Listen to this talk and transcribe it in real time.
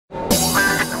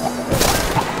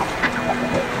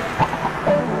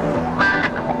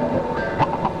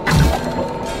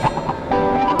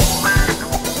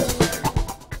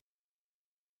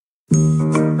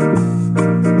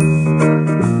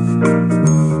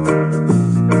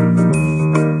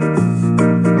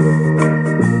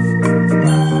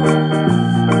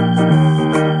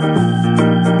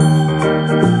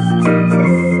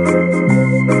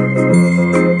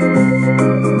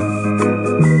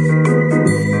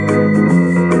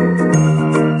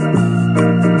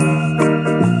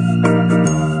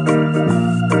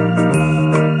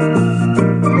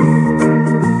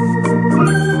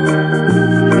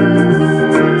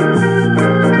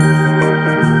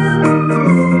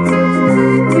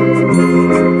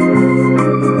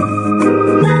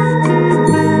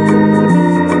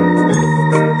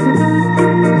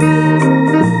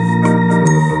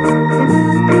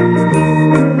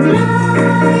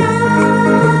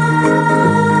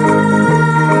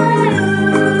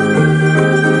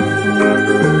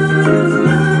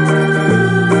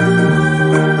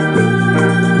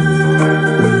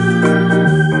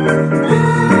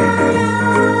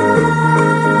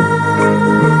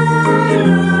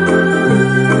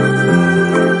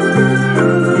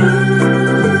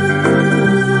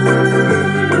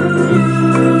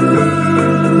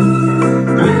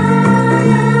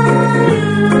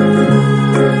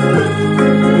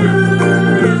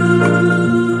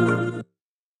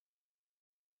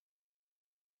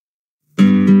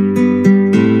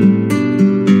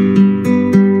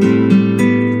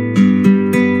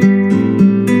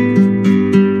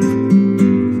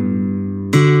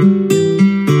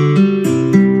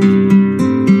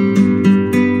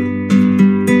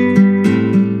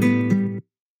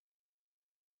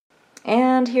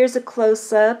here's a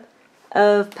close-up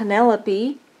of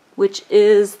Penelope, which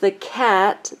is the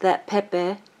cat that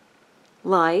Pepe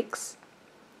likes.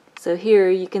 So here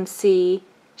you can see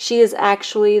she is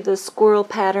actually the squirrel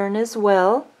pattern as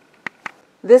well.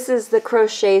 This is the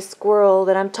crochet squirrel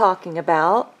that I'm talking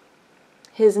about.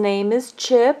 His name is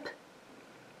Chip.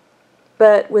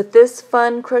 But with this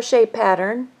fun crochet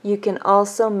pattern, you can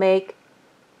also make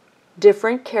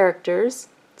different characters.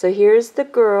 So here's the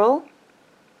girl,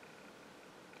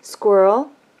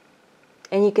 Squirrel,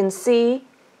 and you can see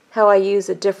how I use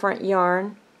a different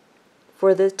yarn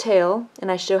for the tail,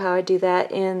 and I show how I do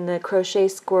that in the Crochet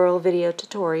Squirrel video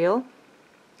tutorial.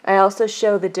 I also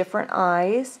show the different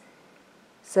eyes.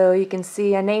 So you can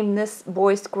see I named this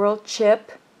boy squirrel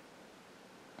Chip,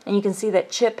 and you can see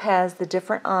that Chip has the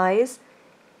different eyes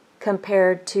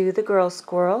compared to the girl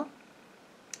squirrel.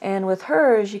 And with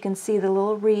hers, you can see the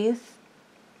little wreath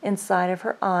inside of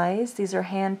her eyes. These are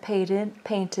hand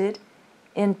painted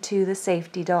into the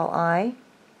safety doll eye.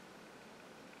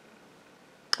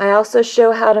 I also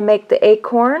show how to make the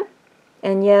acorn,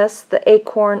 and yes, the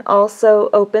acorn also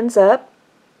opens up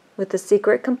with the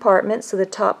secret compartment, so the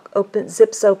top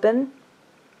zips open.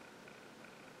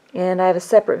 And I have a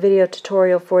separate video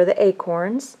tutorial for the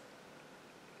acorns.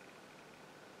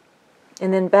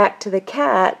 And then back to the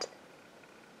cat,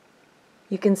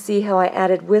 you can see how I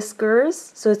added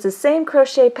whiskers. So it's the same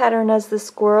crochet pattern as the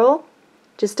squirrel,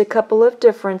 just a couple of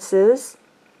differences.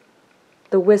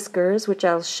 The whiskers, which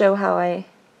I'll show how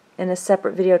in a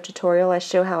separate video tutorial, I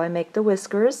show how I make the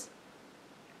whiskers.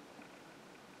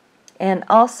 And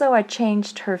also I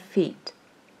changed her feet,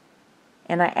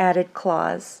 and I added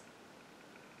claws.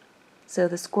 So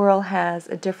the squirrel has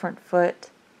a different foot,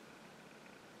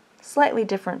 slightly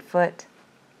different foot,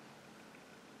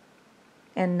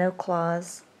 and no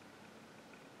claws.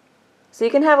 So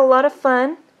you can have a lot of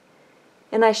fun,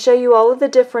 and I show you all of the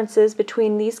differences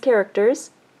between these characters.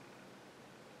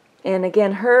 And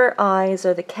again, her eyes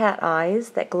are the cat eyes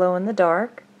that glow in the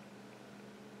dark.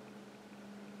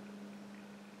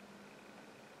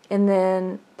 And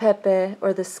then Pepe,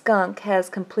 or the skunk, has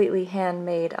completely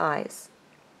handmade eyes.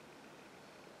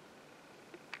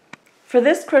 For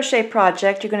this crochet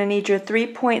project, you're going to need your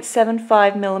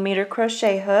 3.75mm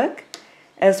crochet hook,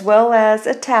 as well as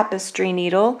a tapestry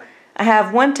needle. I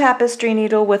have one tapestry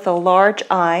needle with a large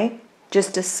eye,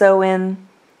 just to sew in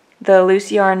the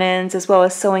loose yarn ends, as well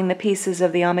as sewing the pieces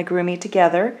of the amigurumi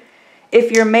together.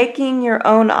 If you're making your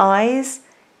own eyes,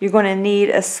 you're going to need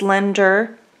a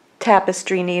slender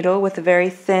tapestry needle with a very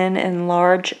thin and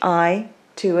large eye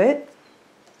to it.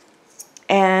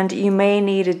 And you may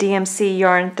need a DMC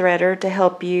yarn threader to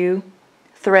help you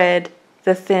thread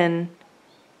the thin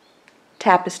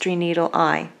tapestry needle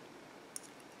eye.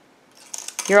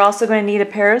 You're also going to need a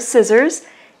pair of scissors,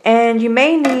 and you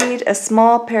may need a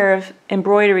small pair of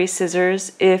embroidery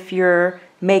scissors if you're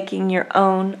making your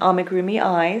own amigurumi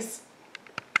eyes.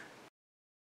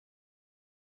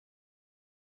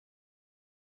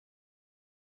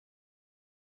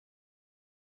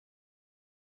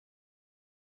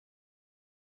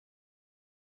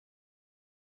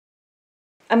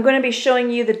 I'm going to be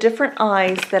showing you the different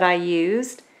eyes that I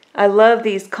used. I love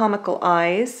these comical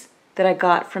eyes that I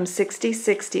got from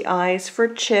 6060 Eyes for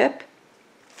Chip.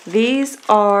 These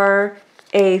are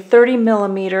a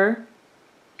 30mm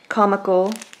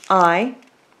comical eye,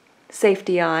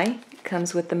 safety eye. It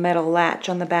comes with the metal latch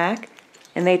on the back,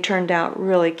 and they turned out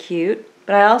really cute.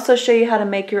 But I also show you how to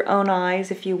make your own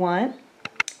eyes if you want.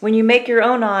 When you make your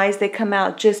own eyes, they come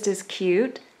out just as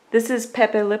cute. This is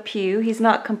Pepe Le Pew. He's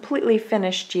not completely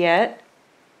finished yet,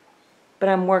 but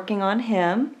I'm working on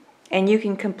him. And you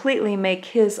can completely make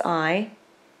his eye.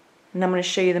 And I'm going to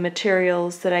show you the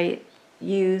materials that I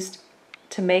used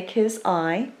to make his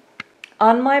eye.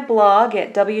 On my blog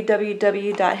at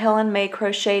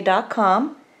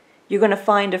www.HelenMayCrochet.com, you're going to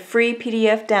find a free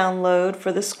PDF download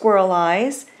for the squirrel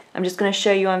eyes. I'm just going to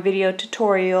show you on video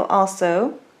tutorial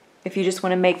also, if you just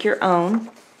want to make your own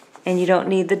and you don't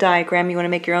need the diagram, you want to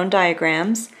make your own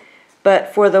diagrams.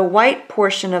 But for the white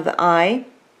portion of the eye,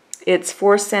 it's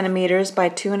 4 centimeters by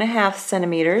 2.5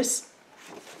 centimeters.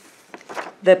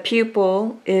 The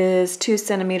pupil is 2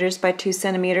 centimeters by 2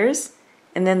 centimeters.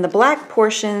 And then the black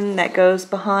portion that goes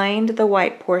behind the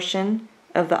white portion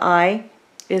of the eye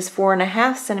is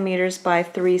 4.5 centimeters by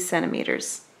 3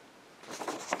 centimeters.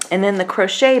 And then the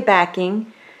crochet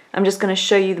backing, I'm just going to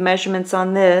show you the measurements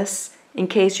on this in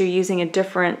case you're using a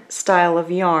different style of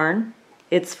yarn.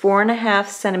 It's 4.5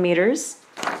 centimeters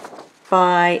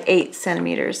by 8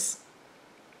 centimeters.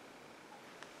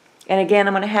 And again,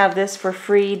 I'm going to have this for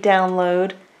free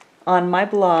download on my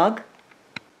blog.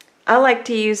 I like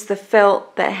to use the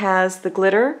felt that has the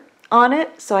glitter on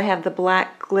it. So I have the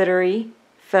black glittery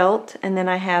felt, and then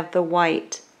I have the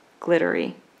white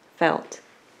glittery felt.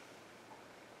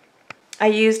 I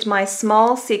used my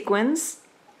small sequins.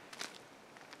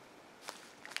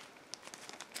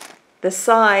 The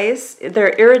size, they're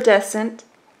iridescent.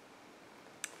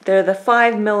 They're the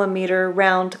 5mm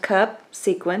round cup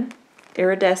sequin,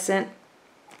 iridescent,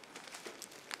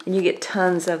 and you get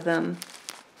tons of them.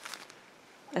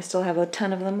 I still have a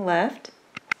ton of them left.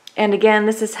 And again,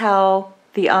 this is how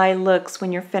the eye looks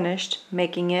when you're finished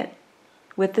making it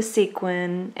with the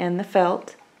sequin and the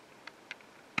felt.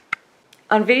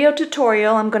 On video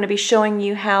tutorial, I'm going to be showing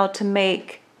you how to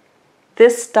make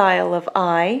this style of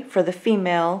eye for the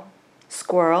female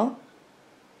squirrel.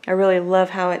 I really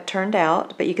love how it turned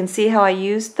out, but you can see how I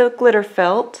used the glitter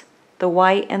felt, the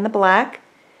white and the black,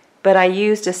 but I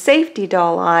used a safety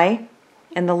doll eye,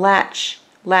 and the latch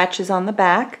is on the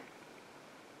back.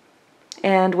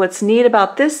 And what's neat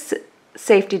about this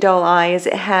safety doll eye is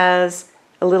it has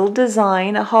a little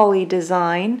design, a holly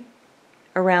design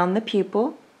around the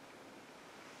pupil.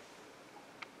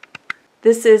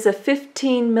 This is a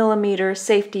 15mm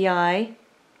safety eye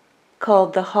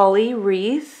called the Holly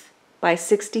Wreath by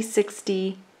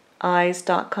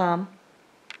 6060eyes.com,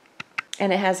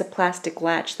 and it has a plastic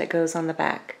latch that goes on the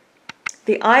back.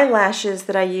 The eyelashes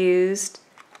that I used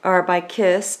are by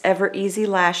Kiss Ever Easy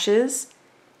Lashes,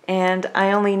 and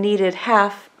I only needed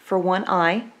half for one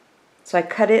eye, so I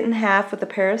cut it in half with a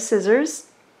pair of scissors,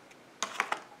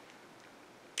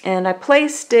 and I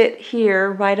placed it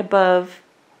here right above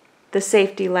the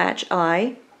safety latch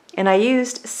eye, and I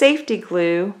used safety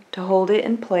glue to hold it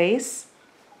in place.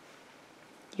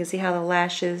 You can see how the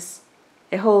lashes,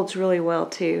 it holds really well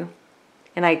too.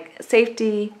 And I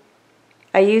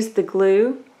used the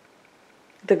glue,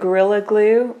 the Gorilla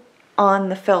Glue, on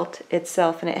the felt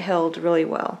itself, and it held really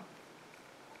well.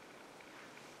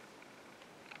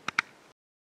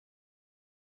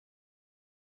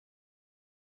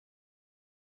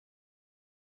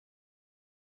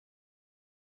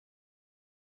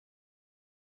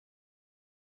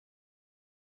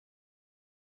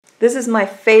 This is my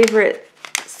favorite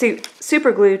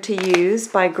super glue to use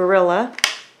by Gorilla.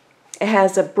 It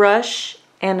has a brush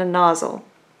and a nozzle.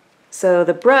 So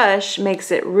the brush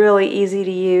makes it really easy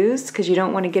to use because you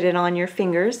don't want to get it on your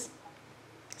fingers.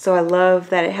 So I love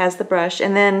that it has the brush.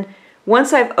 And then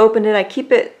once I've opened it, I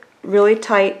keep it really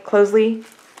tight, closed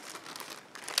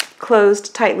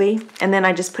tightly, and then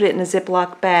I just put it in a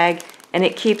Ziploc bag, and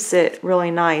it keeps it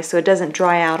really nice so it doesn't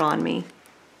dry out on me.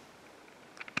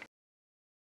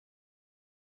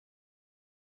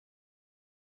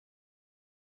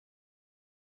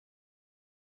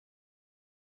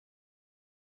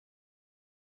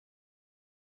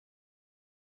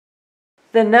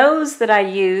 The nose that I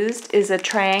used is a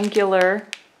triangular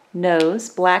nose,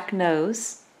 black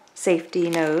nose, safety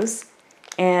nose,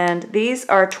 and these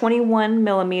are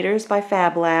 21mm by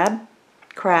Fab Lab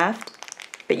Craft,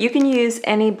 but you can use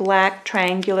any black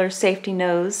triangular safety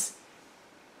nose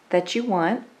that you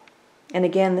want. And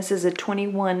again, this is a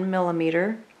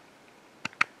 21mm.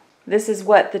 This is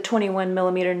what the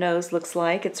 21mm nose looks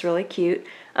like. It's really cute.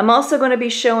 I'm also going to be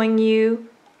showing you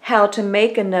how to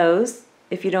make a nose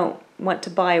if you don't want to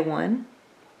buy one.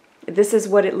 This is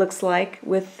what it looks like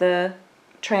with the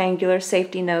triangular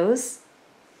safety nose,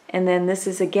 and then this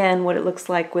is again what it looks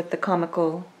like with the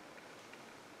comical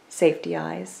safety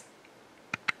eyes.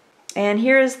 And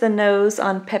here is the nose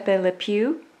on Pepe Le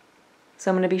Pew.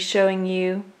 So I'm going to be showing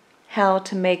you how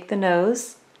to make the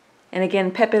nose. And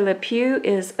again, Pepe Le Pew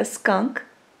is a skunk.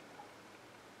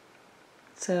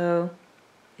 So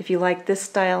if you like this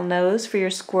style nose for your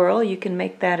squirrel, you can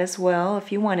make that as well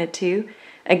if you wanted to.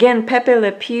 Again, Pepe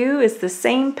Le Pew is the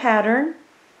same pattern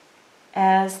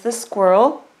as the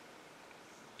squirrel,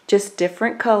 just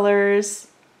different colors.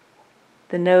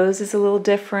 The nose is a little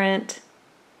different,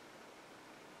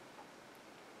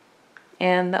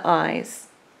 and the eyes.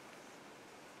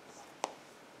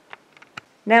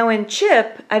 Now in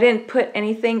Chip, I didn't put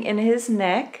anything in his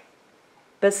neck,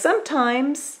 but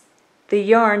sometimes the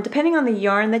yarn, depending on the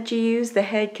yarn that you use, the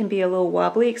head can be a little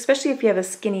wobbly, especially if you have a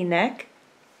skinny neck.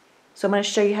 So I'm going to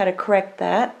show you how to correct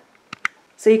that.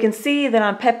 So you can see that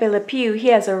on Pepe Le Pew, he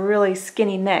has a really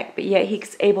skinny neck, but yet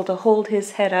he's able to hold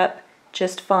his head up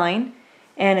just fine.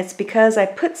 And it's because I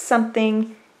put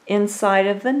something inside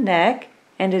of the neck,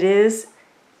 and it is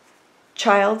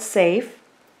child safe.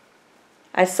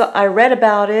 I read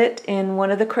about it in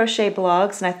one of the crochet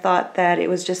blogs, and I thought that it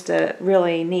was just a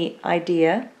really neat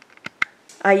idea.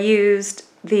 I used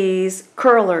these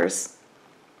curlers.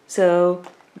 So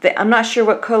I'm not sure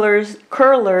what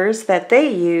curlers that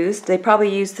they used. They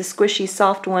probably used the squishy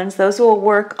soft ones. Those will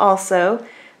work also.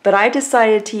 But I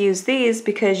decided to use these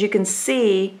because you can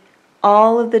see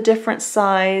all of the different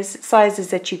sizes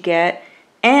that you get,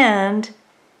 and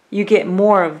you get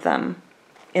more of them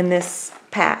in this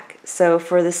pack. So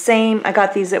for the same, I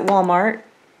got these at Walmart.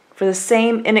 For the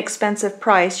same inexpensive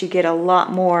price, you get a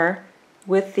lot more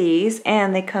with these,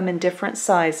 and they come in different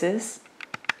sizes.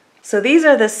 So these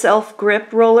are the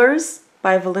self-grip rollers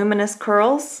by Voluminous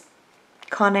Curls,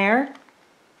 Conair.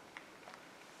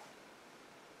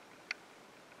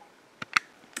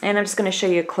 And I'm just going to show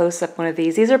you a close-up one of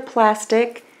these. These are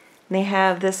plastic, and they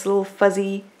have this little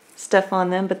fuzzy stuff on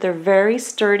them, but they're very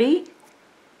sturdy.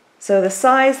 So the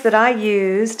size that I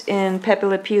used in Pepe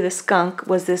Le Pew the Skunk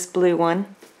was this blue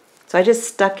one. So I just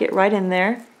stuck it right in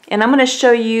there. And I'm going to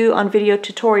show you on video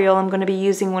tutorial, I'm going to be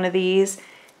using one of these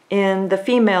in the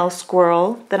female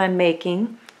squirrel that I'm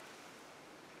making.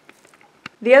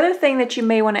 The other thing that you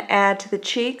may want to add to the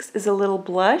cheeks is a little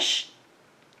blush.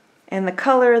 And the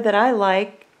color that I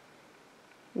like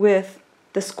with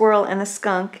the squirrel and the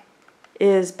skunk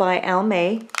is by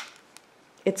HelenMay.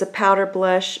 It's a powder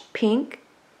blush pink.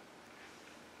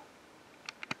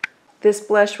 This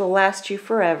blush will last you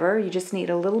forever. You just need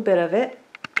a little bit of it.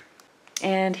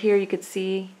 And here you could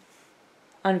see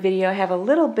on video, I have a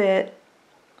little bit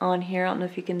on here. I don't know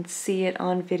if you can see it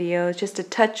on video. It's just a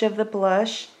touch of the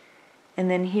blush.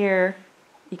 And then here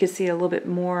you can see a little bit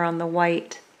more on the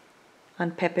white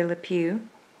on Pepe Le Pew,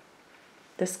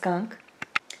 the skunk.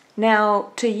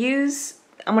 Now to use,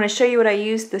 I'm going to show you what I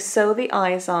used to sew the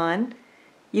eyes on.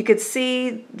 You could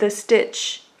see the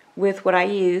stitch with what I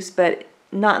used, but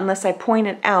not unless I point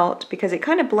it out, because it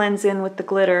kind of blends in with the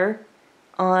glitter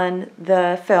on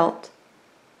the felt.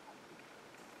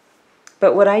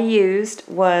 But what I used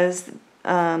was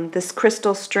this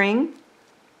crystal string,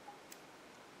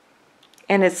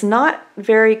 and it's not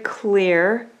very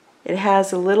clear. It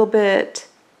has a little bit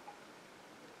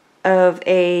of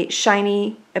a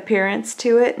shiny appearance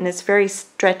to it, and it's very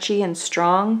stretchy and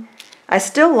strong. I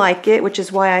still like it, which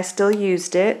is why I still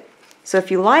used it. So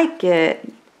if you like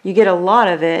it, you get a lot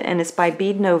of it, and it's by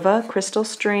Bead Nova, crystal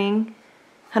string,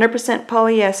 100%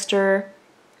 polyester.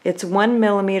 It's 1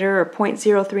 millimeter or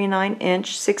 0.039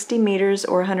 inch, 60 meters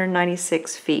or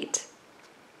 196 feet.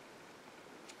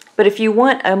 But if you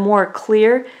want a more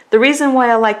clear, the reason why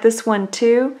I like this one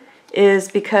too is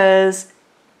because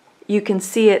you can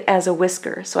see it as a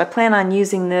whisker. So I plan on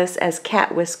using this as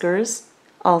cat whiskers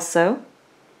also.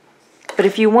 But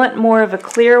if you want more of a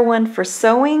clear one for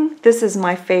sewing, this is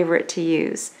my favorite to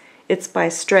use. It's by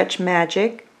Stretch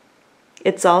Magic.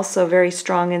 It's also very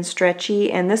strong and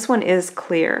stretchy, and this one is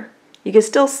clear. You can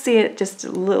still see it just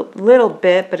a little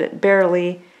bit, but it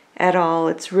barely at all.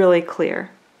 It's really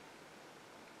clear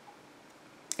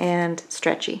and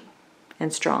stretchy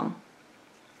and strong.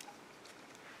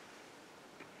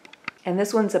 And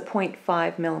this one's a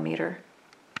 0.5 millimeter.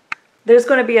 There's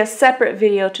going to be a separate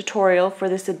video tutorial for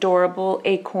this adorable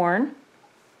acorn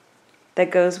that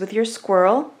goes with your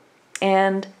squirrel.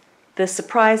 And the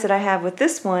surprise that I have with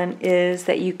this one is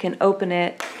that you can open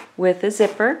it with a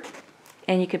zipper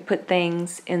and you can put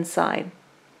things inside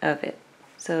of it.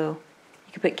 So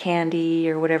you can put candy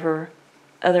or whatever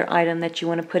other item that you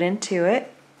want to put into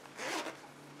it.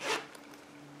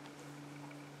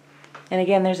 And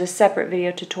again, there's a separate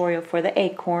video tutorial for the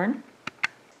acorn.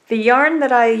 The yarn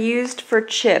that I used for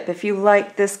Chip, if you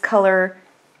like this color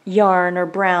yarn or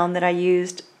brown that I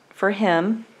used for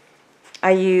him,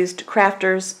 I used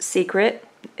Crafter's Secret.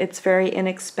 It's very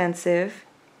inexpensive.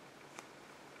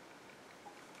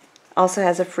 Also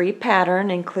has a free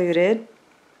pattern included.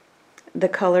 The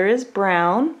color is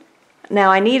brown.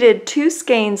 Now I needed 2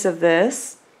 skeins of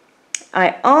this.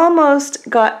 I almost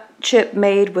got Chip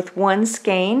made with 1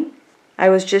 skein. I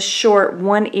was just short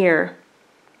 1 ear.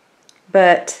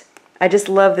 But I just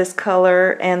love this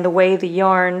color and the way the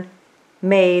yarn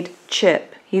made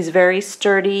Chip. He's very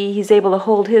sturdy. He's able to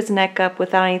hold his neck up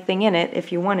without anything in it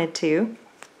if you wanted to.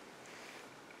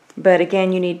 But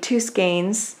again, you need 2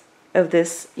 skeins of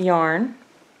this yarn.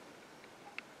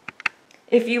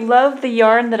 If you love the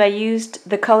yarn that I used,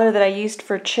 the color that I used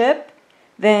for Chip,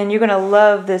 then you're going to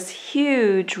love this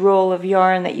huge roll of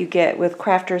yarn that you get with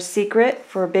Crafter's Secret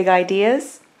for big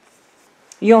ideas.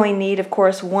 You only need, of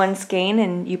course, 1 skein,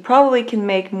 and you probably can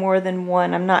make more than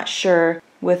 1, I'm not sure,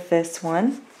 with this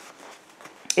one.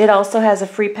 It also has a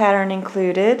free pattern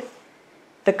included.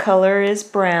 The color is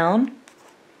brown.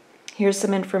 Here's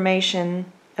some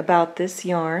information about this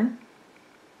yarn.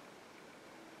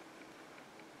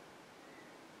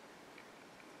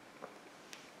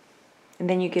 and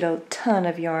then you get a ton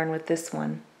of yarn with this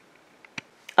one.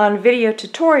 On video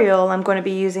tutorial, I'm going to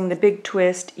be using the Big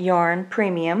Twist Yarn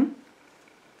Premium.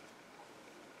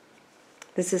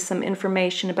 This is some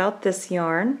information about this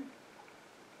yarn.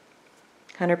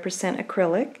 100%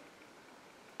 acrylic.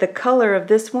 The color of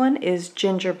this one is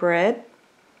gingerbread.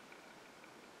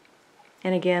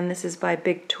 And again, this is by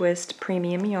Big Twist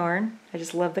Premium Yarn. I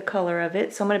just love the color of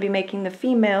it. So I'm going to be making the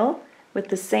female with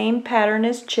the same pattern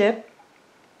as Chip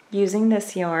using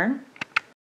this yarn.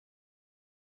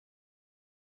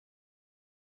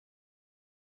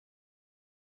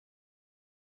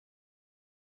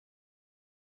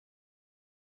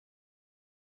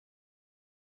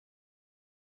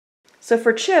 So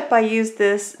for Chip, I used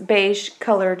this beige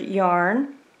colored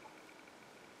yarn.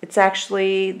 It's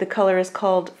actually, the color is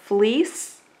called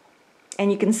Fleece, and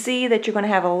you can see that you're going to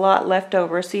have a lot left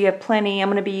over, so you have plenty. I'm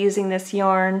going to be using this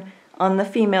yarn on the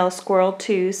female squirrel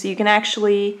too, so you can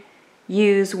actually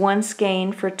use one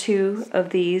skein for 2 of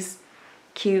these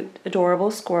cute, adorable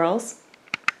squirrels.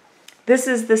 This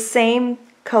is the same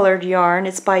colored yarn.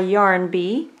 It's by Yarn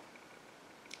Bee.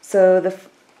 So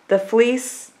the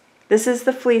fleece, this is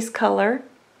the fleece color,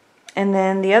 and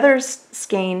then the other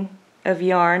skein of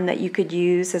yarn that you could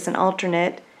use as an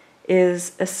alternate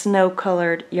is a snow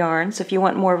colored yarn. So if you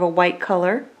want more of a white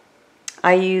color,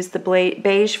 I use the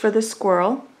beige for the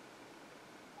squirrel.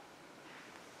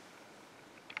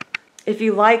 If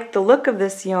you like the look of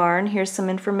this yarn, here's some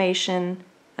information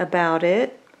about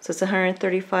it. So it's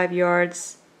 135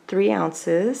 yards, 3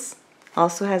 ounces.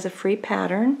 Also has a free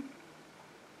pattern.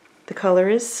 The color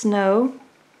is snow.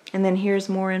 And then here's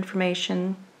more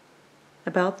information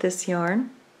about this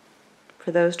yarn for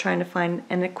those trying to find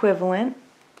an equivalent.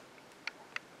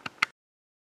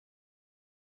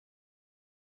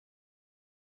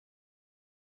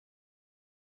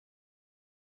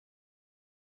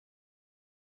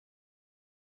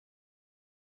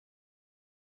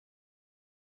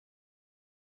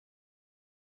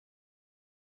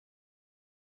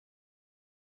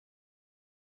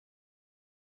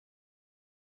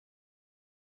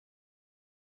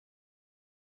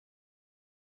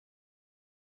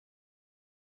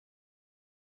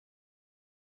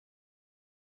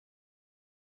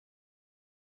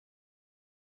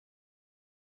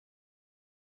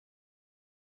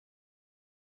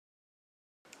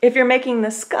 If you're making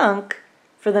the skunk,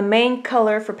 for the main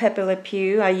color for Pepe Le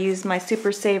Pew, I used my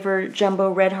Super Saver Jumbo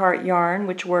Red Heart yarn,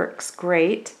 which works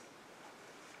great.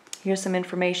 Here's some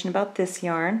information about this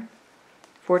yarn.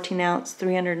 14 ounce,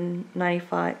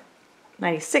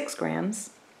 96 grams.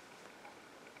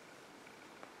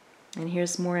 And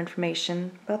here's more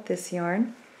information about this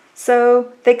yarn.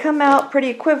 So they come out pretty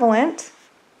equivalent,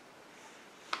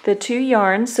 the 2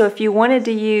 yarns. So if you wanted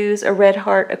to use a Red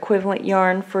Heart equivalent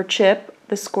yarn for Chip,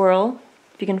 the squirrel,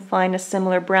 if you can find a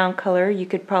similar brown color, you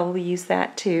could probably use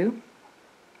that too.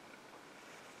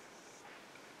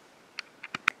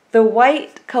 The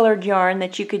white colored yarn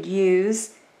that you could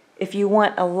use if you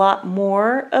want a lot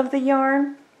more of the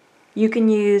yarn, you can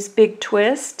use Big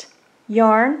Twist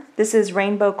yarn. This is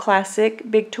Rainbow Classic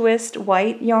Big Twist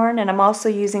white yarn, and I'm also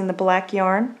using the black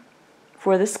yarn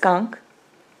for the skunk.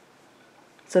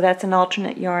 So that's an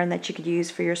alternate yarn that you could use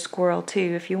for your squirrel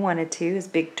too if you wanted to, is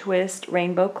Big Twist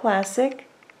Rainbow Classic.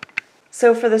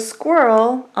 So for the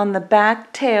squirrel, on the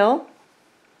back tail,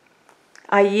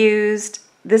 I used,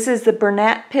 this is the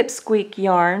Bernat Pipsqueak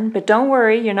yarn, but don't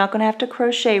worry, you're not going to have to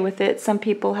crochet with it. Some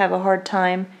people have a hard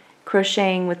time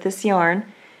crocheting with this yarn.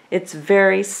 It's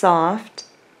very soft,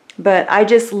 but I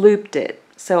just looped it.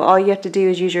 So all you have to do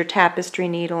is use your tapestry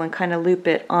needle and kind of loop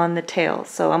it on the tail.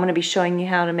 So I'm going to be showing you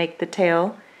how to make the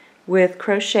tail with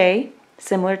crochet,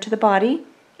 similar to the body,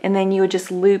 and then you would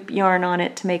just loop yarn on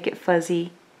it to make it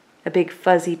fuzzy, a big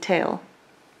fuzzy tail.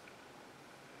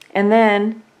 And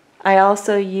then I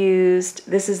also used,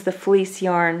 this is the fleece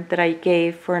yarn that I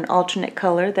gave for an alternate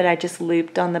color that I just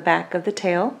looped on the back of the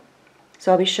tail.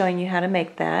 So I'll be showing you how to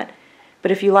make that.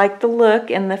 But if you like the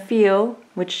look and the feel,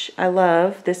 which I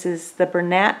love, this is the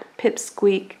Bernat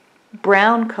Pipsqueak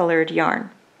brown colored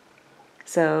yarn.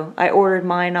 So I ordered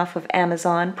mine off of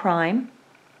Amazon Prime.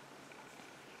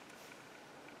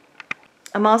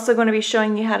 I'm also going to be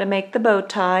showing you how to make the bow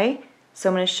tie. So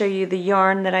I'm going to show you the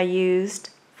yarn that I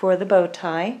used for the bow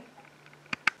tie.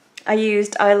 I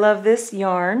used I Love This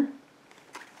yarn,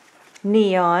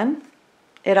 neon.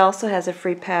 It also has a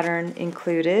free pattern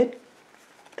included.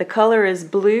 The color is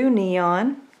blue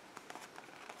neon.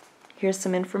 Here's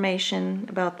some information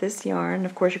about this yarn.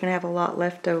 Of course, you're going to have a lot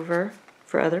left over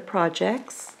for other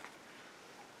projects.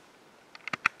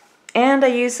 And I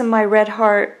used some of my Red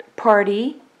Heart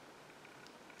Party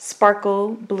sparkle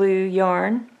blue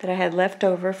yarn that I had left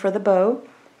over for the bow.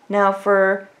 Now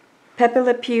for Pepe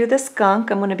Le Pew the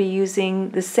skunk, I'm going to be using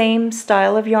the same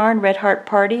style of yarn, Red Heart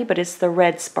Party, but it's the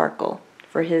red sparkle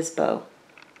for his bow.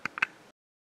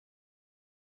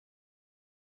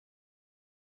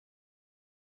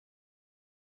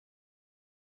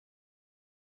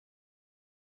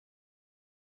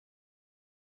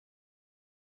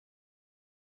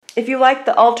 If you like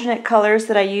the alternate colors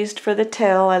that I used for the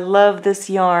tail, I love this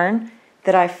yarn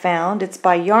that I found. It's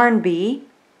by Yarn Bee.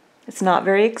 It's not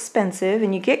very expensive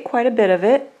and you get quite a bit of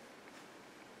it.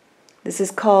 This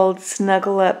is called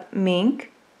Snuggle Up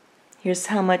Mink. Here's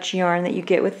how much yarn that you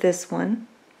get with this one.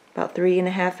 About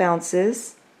 3.5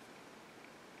 ounces.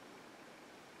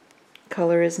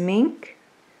 Color is mink.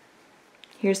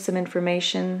 Here's some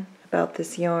information about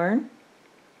this yarn.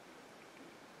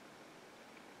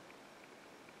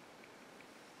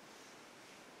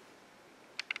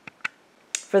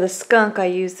 For the skunk, I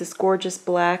use this gorgeous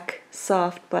black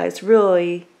soft black. It's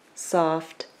really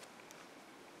soft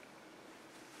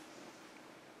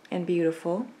and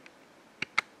beautiful.